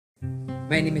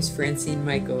My name is Francine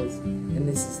Michaels, and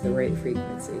this is The Right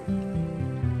Frequency.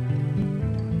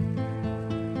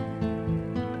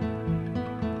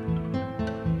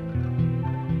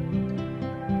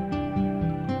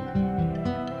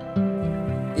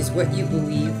 Is what you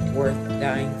believe worth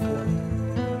dying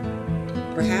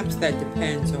for? Perhaps that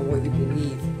depends on what you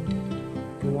believe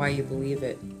and why you believe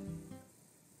it.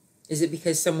 Is it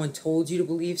because someone told you to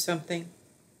believe something?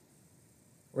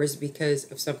 Or is it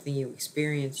because of something you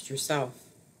experienced yourself?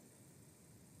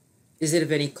 Is it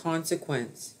of any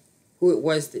consequence who it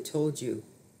was that told you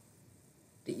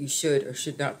that you should or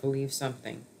should not believe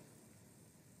something?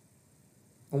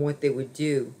 And what they would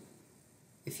do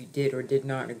if you did or did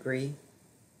not agree?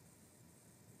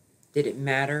 Did it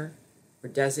matter or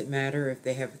does it matter if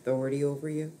they have authority over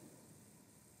you?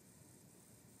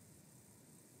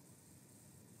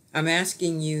 I'm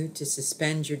asking you to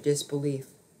suspend your disbelief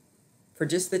for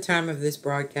just the time of this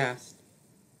broadcast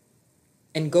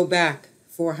and go back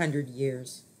 400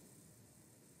 years.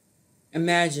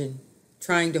 Imagine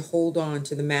trying to hold on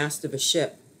to the mast of a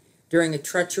ship during a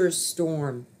treacherous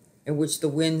storm in which the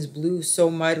winds blew so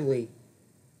mightily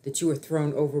that you were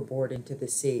thrown overboard into the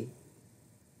sea.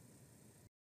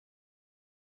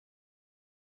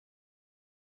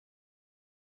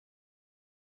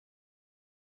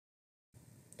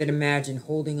 Then imagine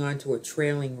holding on to a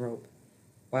trailing rope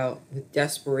while, with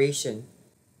desperation,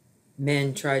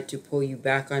 men tried to pull you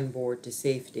back on board to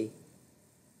safety.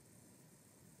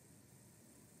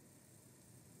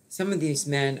 Some of these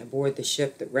men aboard the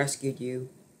ship that rescued you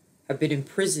have been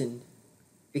imprisoned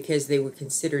because they were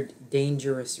considered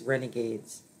dangerous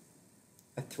renegades,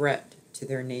 a threat to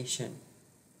their nation.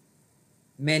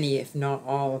 Many, if not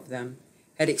all of them,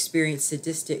 had experienced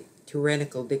sadistic,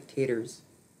 tyrannical dictators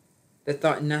that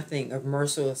thought nothing of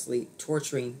mercilessly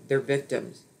torturing their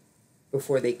victims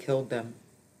before they killed them.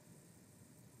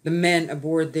 The men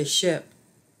aboard this ship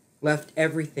left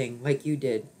everything like you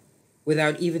did,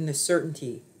 without even the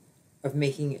certainty of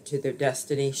making it to their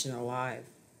destination alive.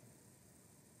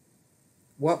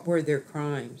 What were their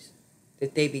crimes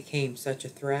that they became such a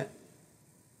threat?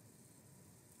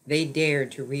 They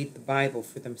dared to read the Bible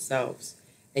for themselves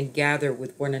and gather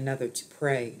with one another to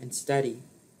pray and study.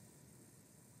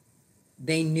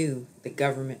 They knew the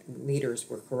government leaders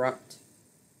were corrupt.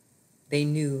 They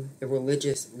knew the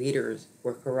religious leaders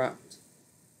were corrupt.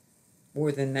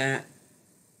 More than that,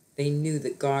 they knew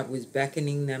that God was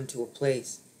beckoning them to a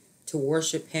place to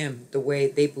worship Him the way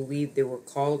they believed they were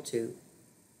called to,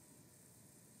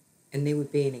 and they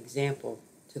would be an example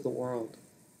to the world.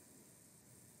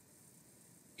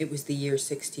 It was the year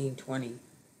 1620,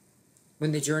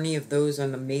 when the journey of those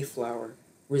on the Mayflower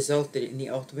resulted in the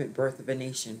ultimate birth of a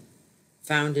nation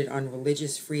founded on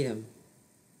religious freedom,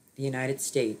 the United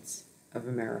States of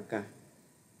America.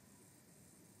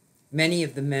 Many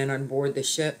of the men on board the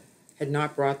ship had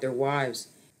not brought their wives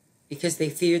because they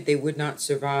feared they would not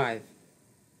survive,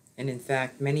 and in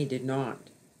fact, many did not.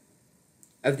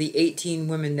 Of the 18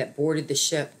 women that boarded the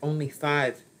ship, only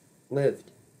 5 lived.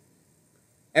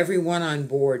 Everyone on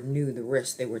board knew the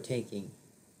risk they were taking,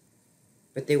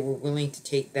 but they were willing to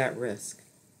take that risk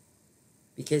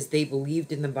because they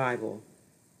believed in the Bible,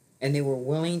 and they were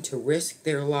willing to risk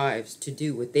their lives to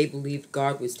do what they believed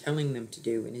God was telling them to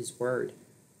do in His Word.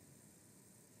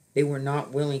 They were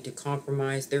not willing to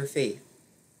compromise their faith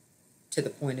to the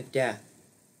point of death.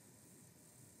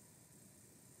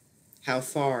 How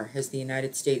far has the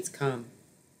United States come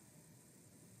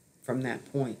from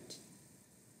that point?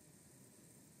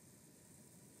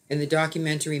 In the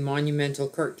documentary Monumental,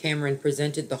 Kirk Cameron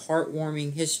presented the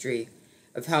heartwarming history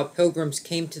of how pilgrims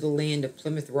came to the land of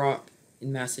Plymouth Rock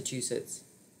in Massachusetts.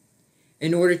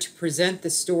 In order to present the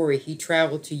story, he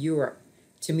traveled to Europe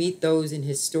to meet those in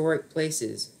historic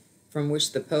places from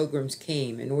which the pilgrims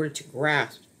came in order to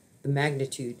grasp the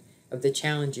magnitude of the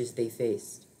challenges they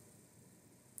faced.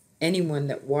 Anyone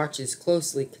that watches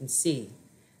closely can see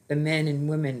the men and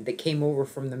women that came over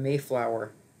from the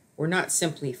Mayflower were not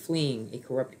simply fleeing a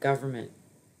corrupt government.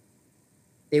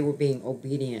 They were being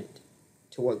obedient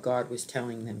to what God was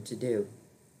telling them to do.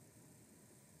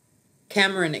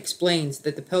 Cameron explains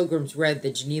that the pilgrims read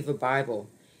the Geneva Bible,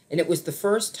 and it was the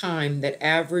first time that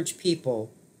average people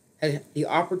had the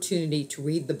opportunity to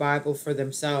read the Bible for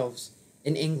themselves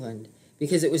in England,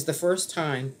 because it was the first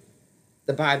time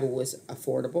the Bible was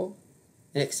affordable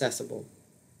and accessible.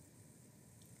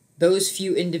 Those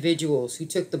few individuals who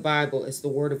took the Bible as the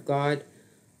Word of God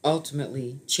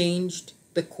ultimately changed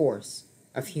the course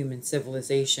of human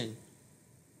civilization.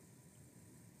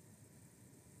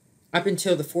 Up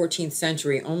until the 14th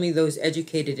century, only those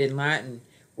educated in Latin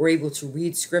were able to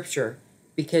read Scripture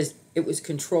because it was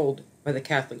controlled by the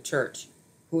Catholic Church.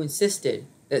 who insisted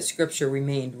that Scripture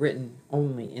remained written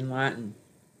only in Latin.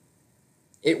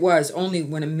 It was only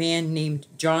when a man named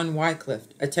John Wycliffe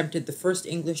attempted the first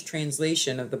English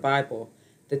translation of the Bible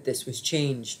that this was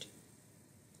changed.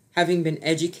 Having been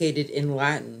educated in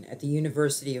Latin at the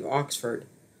University of Oxford,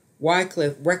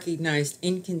 Wycliffe recognized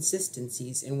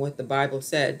inconsistencies in what the Bible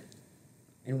said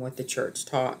and what the church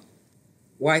taught.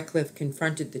 Wycliffe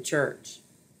confronted the church,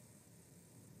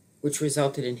 which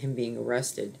resulted in him being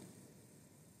arrested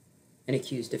and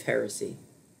accused of heresy.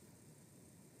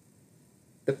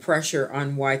 The pressure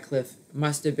on Wycliffe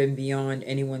must have been beyond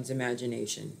anyone's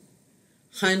imagination.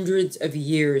 Hundreds of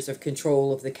years of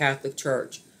control of the Catholic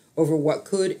Church over what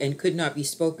could and could not be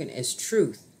spoken as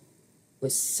truth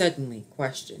was suddenly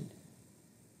questioned.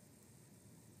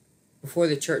 Before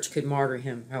the church could martyr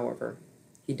him, however,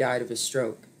 he died of a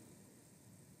stroke.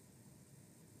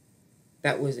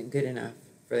 That wasn't good enough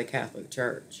for the Catholic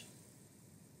Church.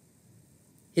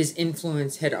 His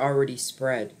influence had already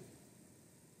spread.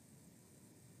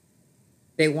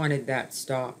 They wanted that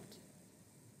stopped.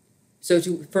 So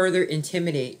to further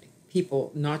intimidate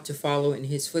people not to follow in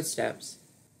his footsteps,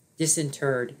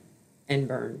 disinterred and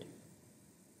burned.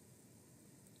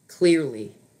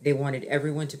 Clearly, they wanted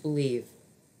everyone to believe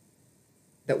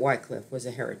that Wycliffe was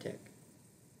a heretic.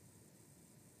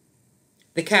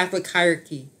 The Catholic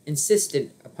hierarchy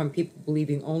insisted upon people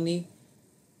believing only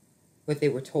what they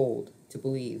were told to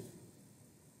believe.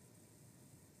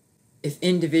 If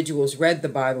individuals read the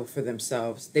Bible for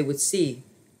themselves, they would see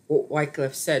what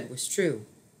Wycliffe said was true,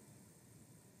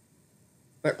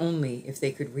 but only if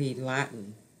they could read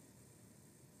Latin.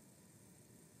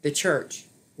 The church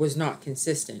was not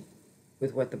consistent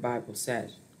with what the Bible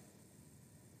said.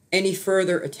 Any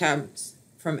further attempts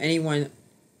from anyone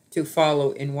to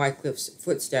follow in Wycliffe's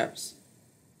footsteps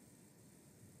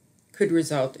could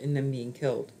result in them being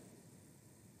killed.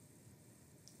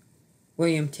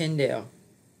 William Tyndale,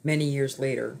 many years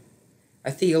later,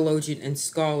 a theologian and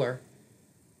scholar,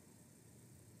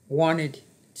 wanted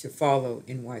to follow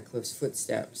in Wycliffe's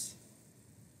footsteps,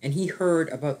 and he heard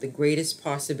about the greatest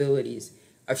possibilities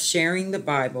of sharing the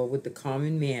Bible with the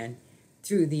common man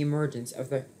through the emergence of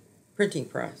the printing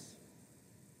press.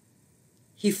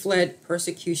 He fled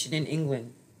persecution in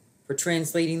England for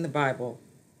translating the Bible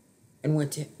and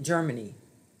went to Germany,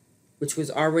 which was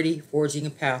already forging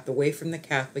a path away from the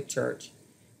Catholic Church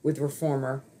with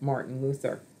reformer Martin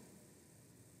Luther.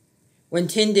 When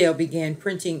Tyndale began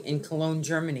printing in Cologne,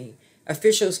 Germany,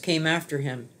 officials came after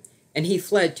him, and he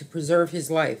fled to preserve his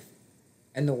life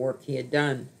and the work he had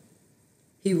done.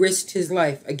 He risked his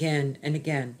life again and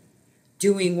again,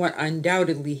 doing what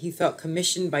undoubtedly he felt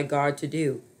commissioned by God to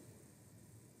do,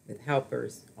 with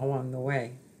helpers along the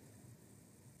way.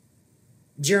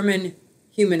 German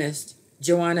humanist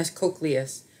Johannes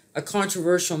Cochleus, a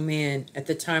controversial man at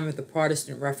the time of the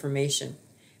Protestant Reformation,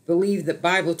 believed that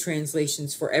Bible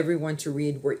translations for everyone to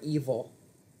read were evil.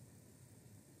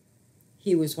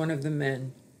 He was one of the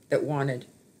men that wanted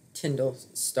Tyndale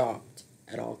stopped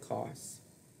at all costs.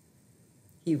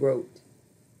 He wrote,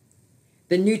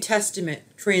 "The New Testament,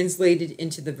 translated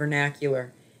into the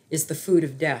vernacular, is the food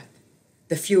of death,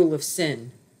 the fuel of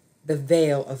sin, the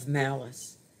veil of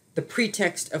malice, the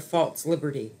pretext of false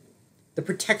liberty, the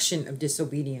protection of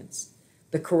disobedience,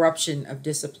 the corruption of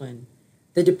discipline,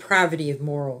 the depravity of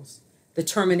morals, the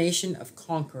termination of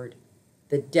concord,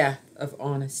 the death of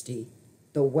honesty,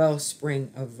 the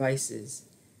wellspring of vices,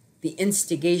 the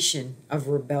instigation of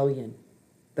rebellion,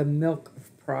 the milk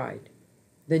of pride,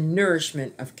 the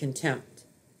nourishment of contempt,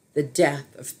 the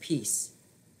death of peace,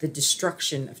 the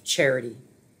destruction of charity,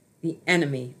 the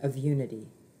enemy of unity,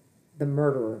 the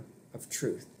murderer of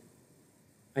truth."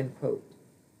 Unquote.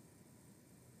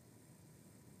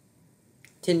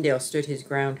 Tyndale stood his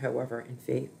ground, however, in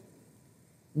faith,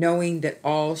 knowing that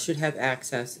all should have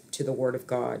access to the Word of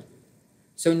God,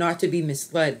 so not to be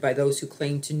misled by those who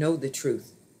claimed to know the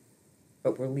truth,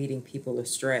 but were leading people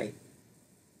astray.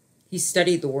 He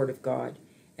studied the Word of God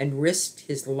and risked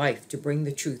his life to bring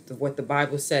the truth of what the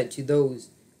Bible said to those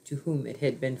to whom it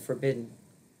had been forbidden.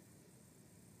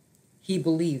 He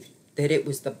believed that it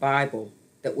was the Bible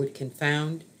that would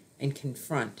confound and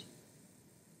confront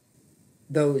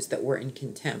those that were in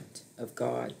contempt of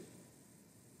God.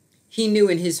 He knew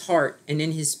in his heart and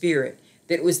in his spirit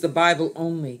that it was the Bible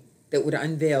only that would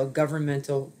unveil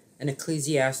governmental and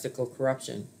ecclesiastical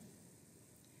corruption.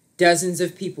 Dozens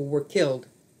of people were killed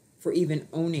for even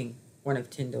owning one of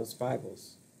Tyndale's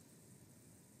Bibles.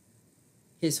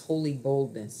 His holy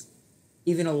boldness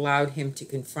even allowed him to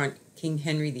confront King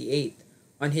Henry VIII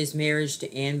on his marriage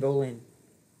to Anne Boleyn,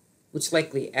 which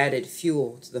likely added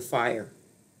fuel to the fire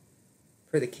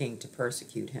for the king to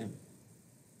persecute him.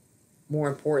 More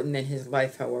important than his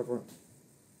life, however,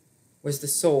 was the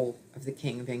soul of the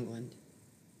King of England.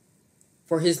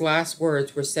 For his last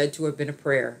words were said to have been a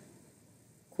prayer,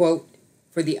 quote,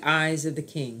 for the eyes of the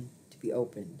king to be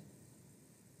opened.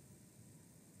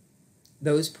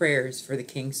 Those prayers for the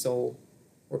king's soul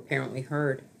were apparently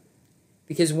heard,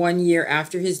 because 1 year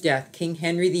after his death, King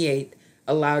Henry VIII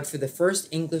allowed for the first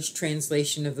English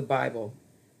translation of the Bible,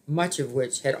 much of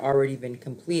which had already been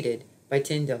completed by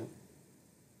Tyndale.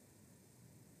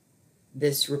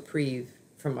 This reprieve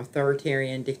from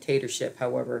authoritarian dictatorship,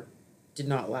 however, did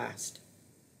not last.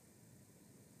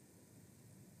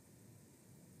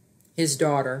 His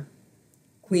daughter,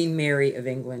 Queen Mary of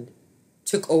England,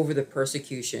 took over the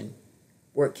persecution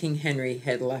where King Henry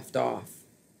had left off,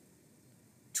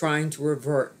 trying to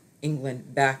revert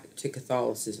England back to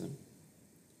Catholicism.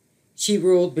 She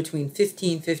ruled between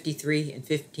 1553 and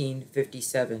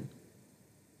 1557.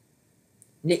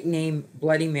 Nicknamed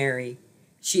Bloody Mary,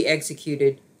 she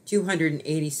executed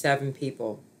 287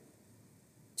 people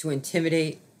to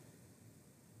intimidate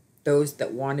those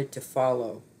that wanted to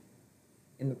follow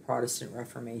in the Protestant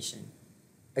Reformation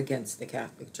against the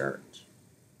Catholic Church.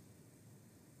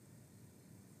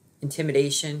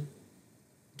 Intimidation,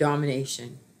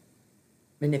 domination,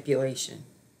 manipulation.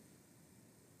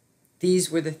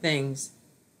 These were the things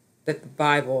that the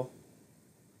Bible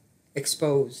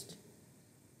exposed.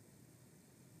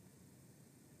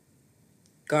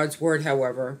 God's word,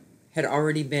 however, had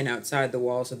already been outside the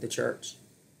walls of the church.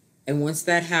 And once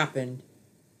that happened,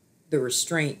 the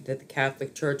restraint that the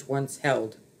Catholic Church once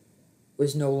held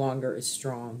was no longer as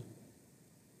strong.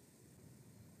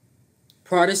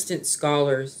 Protestant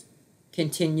scholars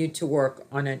continued to work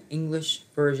on an English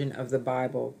version of the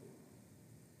Bible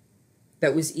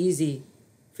that was easy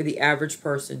for the average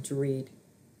person to read.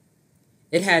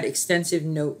 It had extensive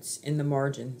notes in the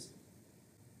margins.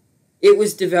 It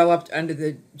was developed under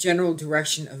the general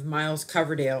direction of Miles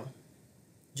Coverdale,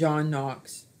 John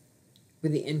Knox,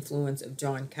 with the influence of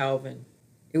John Calvin.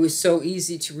 It was so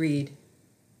easy to read,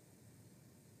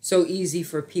 so easy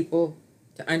for people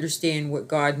to understand what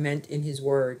God meant in his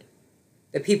word,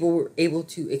 that people were able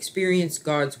to experience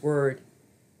God's word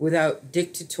without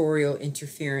dictatorial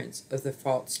interference of the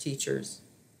false teachers.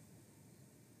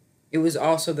 It was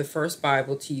also the first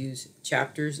Bible to use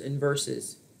chapters and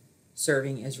verses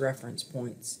serving as reference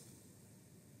points.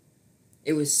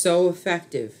 It was so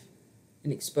effective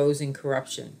in exposing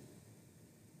corruption.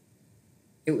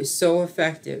 It was so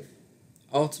effective,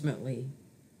 ultimately,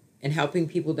 in helping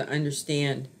people to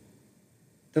understand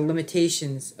the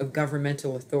limitations of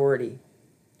governmental authority,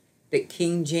 that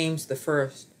King James I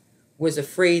was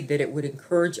afraid that it would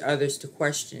encourage others to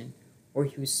question or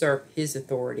usurp his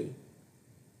authority.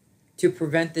 To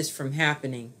prevent this from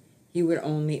happening, he would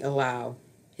only allow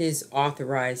his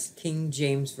authorized King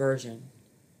James Version,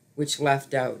 which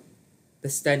left out the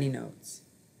study notes.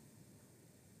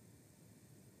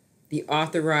 The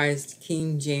authorized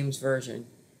King James Version,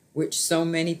 which so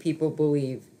many people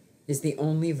believe is the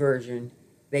only version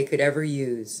they could ever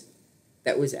use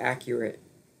that was accurate.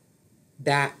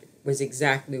 That was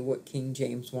exactly what King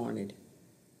James wanted.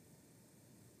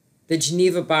 The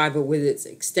Geneva Bible, with its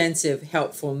extensive,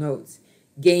 helpful notes,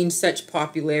 gained such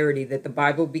popularity that the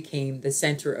Bible became the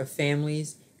center of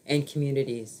families and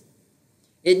communities.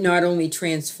 It not only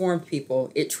transformed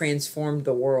people, it transformed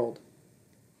the world.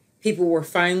 People were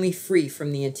finally free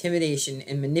from the intimidation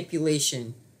and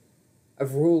manipulation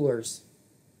of rulers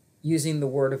using the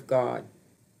Word of God.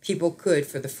 People could,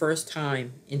 for the first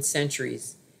time in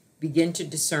centuries, begin to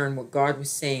discern what God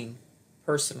was saying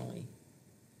personally.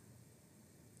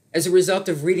 As a result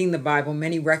of reading the Bible,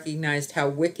 many recognized how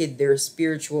wicked their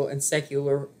spiritual and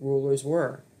secular rulers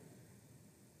were,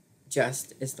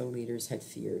 just as the leaders had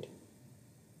feared.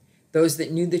 Those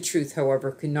that knew the truth,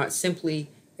 however, could not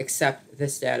simply accept the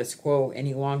status quo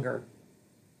any longer.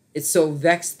 It so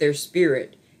vexed their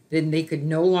spirit that they could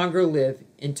no longer live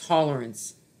in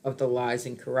tolerance of the lies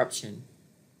and corruption.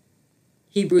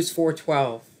 Hebrews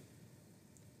 4:12.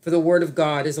 For the word of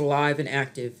God is alive and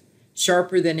active,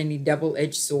 sharper than any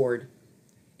double-edged sword.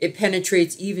 It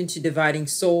penetrates even to dividing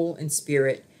soul and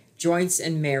spirit, joints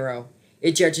and marrow.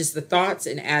 It judges the thoughts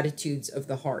and attitudes of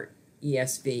the heart.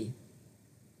 ESV.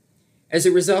 As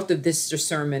a result of this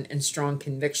discernment and strong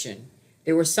conviction,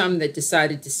 there were some that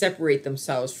decided to separate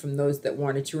themselves from those that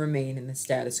wanted to remain in the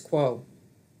status quo.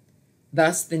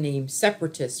 Thus, the name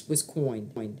separatist was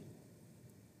coined.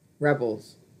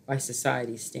 Rebels by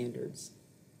society's standards.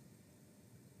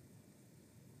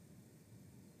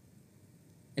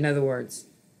 In other words,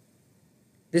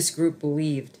 this group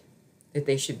believed that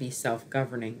they should be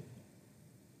self-governing.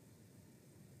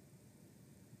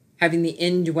 Having the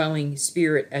indwelling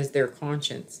spirit as their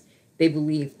conscience, they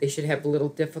believed they should have little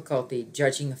difficulty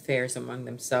judging affairs among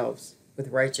themselves with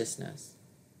righteousness.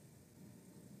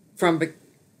 From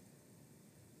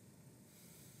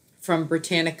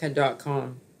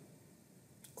Britannica.com,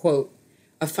 quote,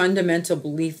 a fundamental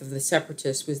belief of the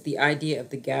separatists was the idea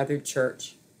of the gathered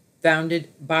church, founded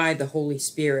by the Holy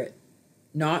Spirit,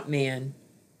 not man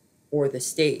or the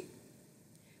state.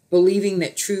 Believing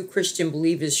that true Christian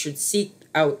believers should seek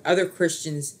out other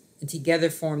Christians and together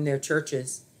form their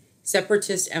churches,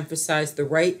 separatists emphasized the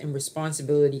right and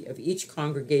responsibility of each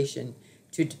congregation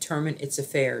to determine its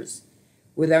affairs,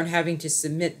 without having to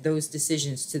submit those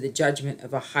decisions to the judgment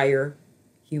of a higher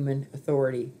human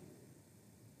authority.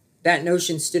 That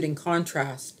notion stood in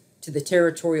contrast to the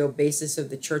territorial basis of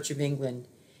the Church of England,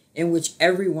 in which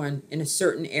everyone in a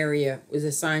certain area was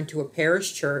assigned to a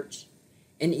parish church,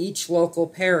 and each local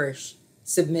parish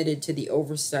submitted to the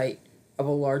oversight of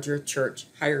a larger church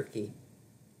hierarchy,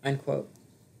 unquote.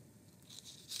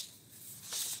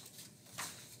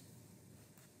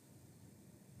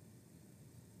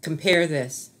 Compare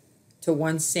this to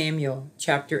 1 Samuel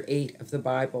chapter 8 of the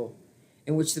Bible,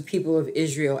 in which the people of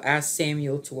Israel asked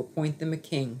Samuel to appoint them a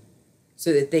king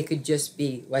so that they could just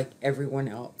be like everyone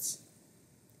else.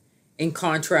 In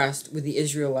contrast with the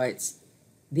Israelites,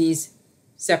 these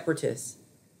separatists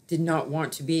did not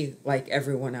want to be like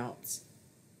everyone else.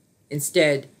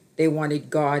 Instead, they wanted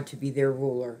God to be their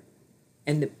ruler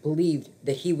and believed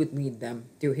that he would lead them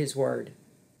through his word.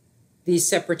 These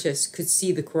separatists could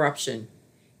see the corruption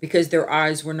because their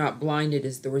eyes were not blinded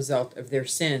as the result of their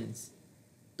sins.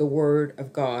 The word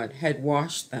of God had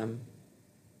washed them.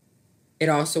 It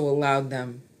also allowed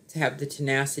them to have the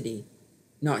tenacity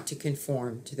not to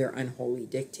conform to their unholy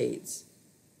dictates.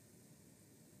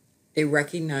 They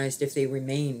recognized if they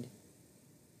remained,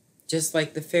 just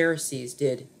like the Pharisees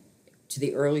did to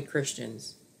the early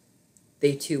Christians,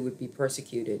 they too would be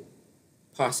persecuted,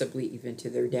 possibly even to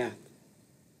their death.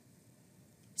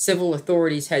 Civil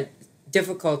authorities had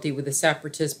difficulty with the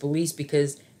separatist beliefs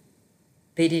because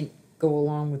they didn't go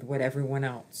along with what everyone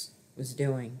else was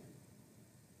doing.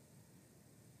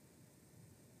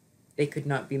 They could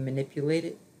not be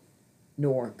manipulated,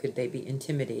 nor could they be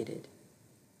intimidated.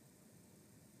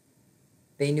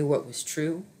 They knew what was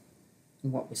true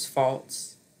and what was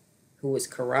false, who was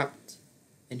corrupt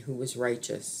and who was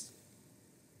righteous.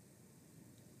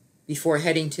 Before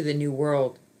heading to the New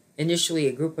World, initially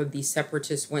a group of these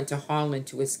separatists went to Holland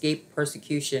to escape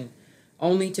persecution,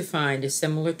 only to find a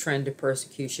similar trend of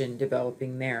persecution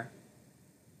developing there.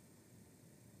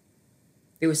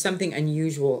 There was something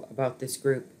unusual about this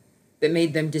group that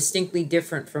made them distinctly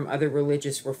different from other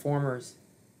religious reformers.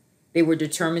 They were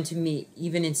determined to meet,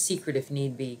 even in secret if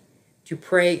need be, to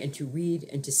pray and to read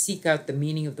and to seek out the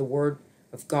meaning of the Word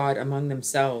of God among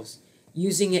themselves,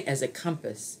 using it as a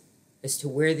compass as to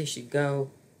where they should go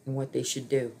and what they should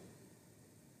do.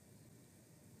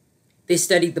 They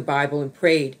studied the Bible and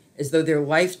prayed as though their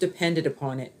life depended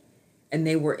upon it, and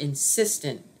they were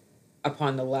insistent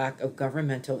upon the lack of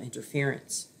governmental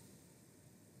interference.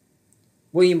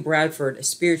 William Bradford, a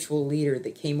spiritual leader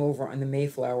that came over on the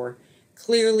Mayflower,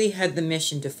 clearly had the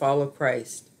mission to follow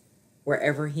Christ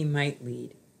wherever he might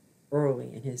lead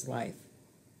early in his life.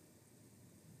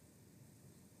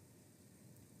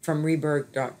 From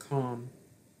Reberg.com,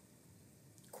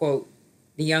 quote,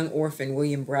 the young orphan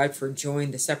William Bradford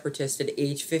joined the separatists at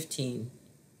age 15,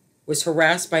 was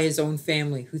harassed by his own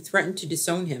family, who threatened to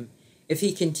disown him if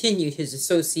he continued his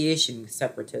association with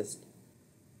separatists.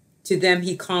 To them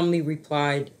he calmly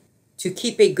replied, to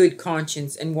keep a good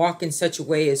conscience and walk in such a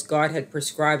way as God had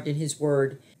prescribed in his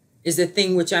word is the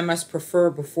thing which I must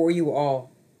prefer before you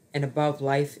all and above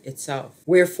life itself.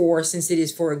 Wherefore, since it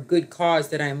is for a good cause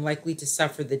that I am likely to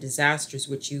suffer the disasters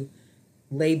which you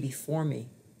lay before me,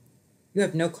 you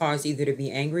have no cause either to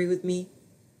be angry with me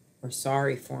or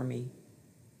sorry for me.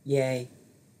 Yea,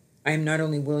 I am not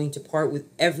only willing to part with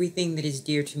everything that is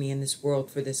dear to me in this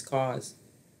world for this cause,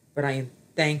 but I am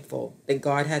thankful that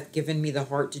God hath given me the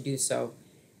heart to do so,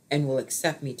 and will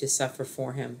accept me to suffer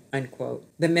for him, unquote.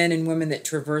 The men and women that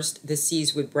traversed the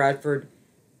seas with Bradford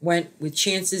went with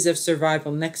chances of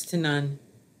survival next to none.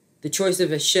 The choice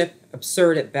of a ship,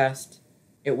 absurd at best.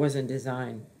 It wasn't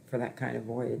designed for that kind of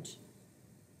voyage.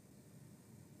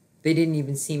 They didn't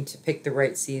even seem to pick the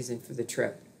right season for the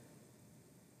trip.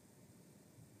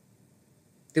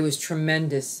 There was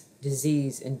tremendous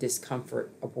disease and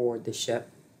discomfort aboard the ship.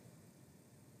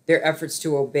 Their efforts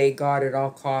to obey God at all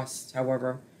costs,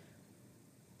 however,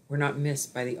 were not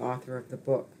missed by the author of the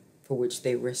book for which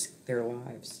they risked their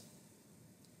lives.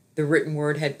 The written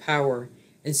word had power,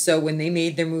 and so when they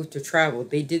made their move to travel,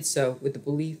 they did so with the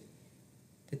belief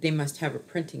that they must have a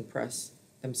printing press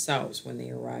themselves when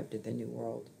they arrived at the New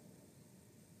World.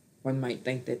 One might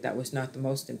think that that was not the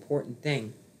most important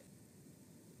thing,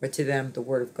 but to them the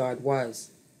Word of God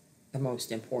was the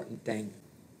most important thing.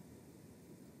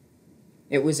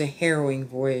 It was a harrowing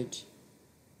voyage.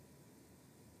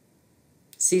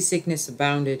 Seasickness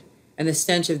abounded, and the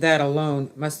stench of that alone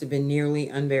must have been nearly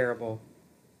unbearable.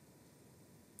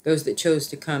 Those that chose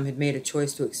to come had made a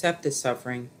choice to accept this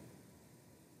suffering,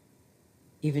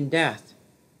 even death,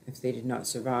 if they did not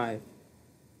survive.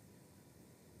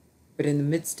 But in the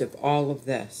midst of all of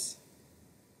this,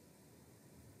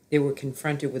 they were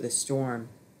confronted with a storm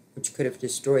which could have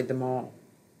destroyed them all.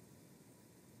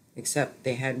 Except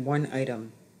they had one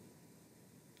item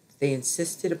they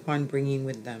insisted upon bringing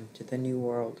with them to the New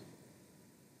World.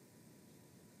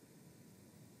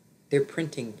 Their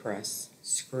printing press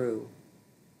screw.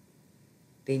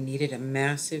 They needed a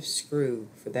massive screw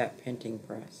for that printing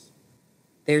press.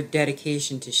 Their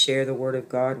dedication to share the Word of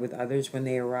God with others when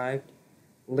they arrived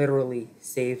literally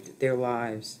saved their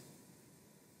lives.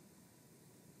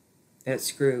 That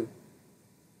screw,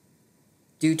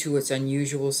 due to its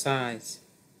unusual size,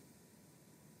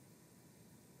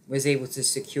 was able to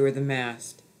secure the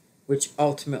mast, which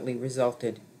ultimately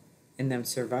resulted in them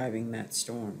surviving that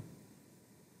storm.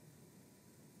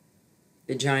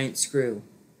 The giant screw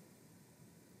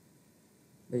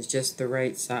was just the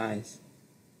right size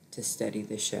to steady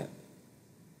the ship.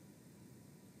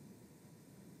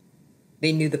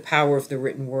 They knew the power of the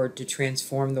written word to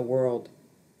transform the world.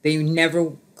 They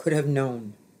never could have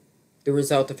known the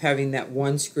result of having that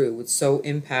one screw would so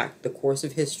impact the course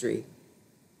of history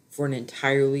for an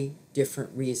entirely different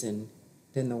reason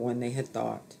than the one they had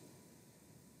thought.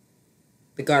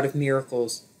 The God of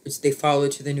miracles, which they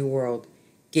followed to the New World,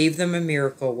 gave them a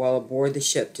miracle while aboard the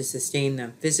ship to sustain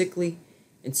them physically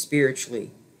and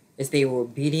spiritually as they were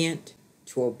obedient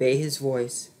to obey his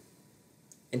voice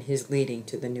and his leading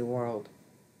to the New World.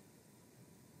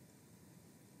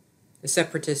 The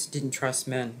separatists didn't trust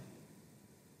men.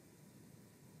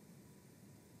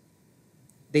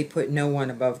 They put no one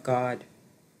above God.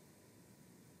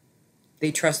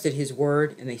 They trusted his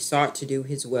word and they sought to do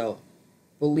his will,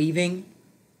 believing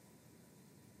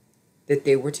that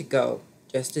they were to go,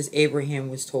 just as Abraham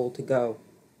was told to go,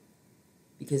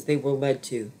 because they were led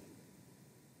to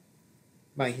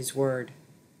by his word.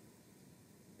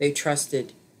 They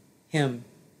trusted him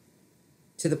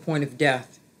to the point of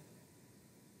death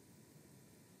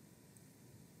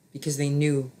because they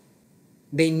knew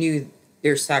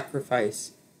their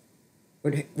sacrifice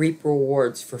would reap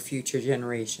rewards for future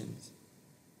generations.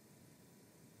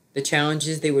 The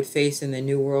challenges they would face in the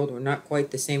New World were not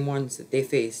quite the same ones that they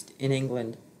faced in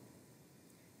England.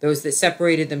 Those that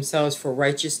separated themselves for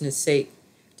righteousness' sake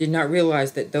did not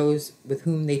realize that those with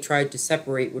whom they tried to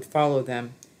separate would follow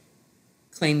them,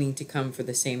 claiming to come for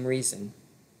the same reason.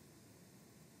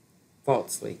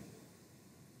 Falsely.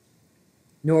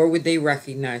 Nor would they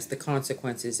recognize the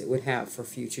consequences it would have for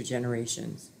future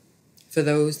generations. For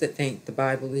those that think the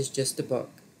Bible is just a book,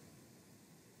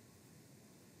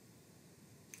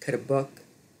 could a book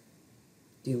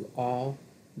do all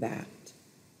that?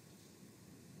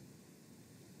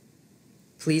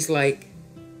 Please like,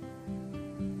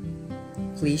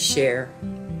 please share,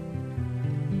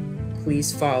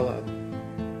 please follow,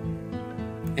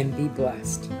 and be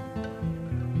blessed.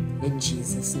 In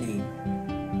Jesus' name,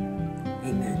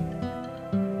 amen.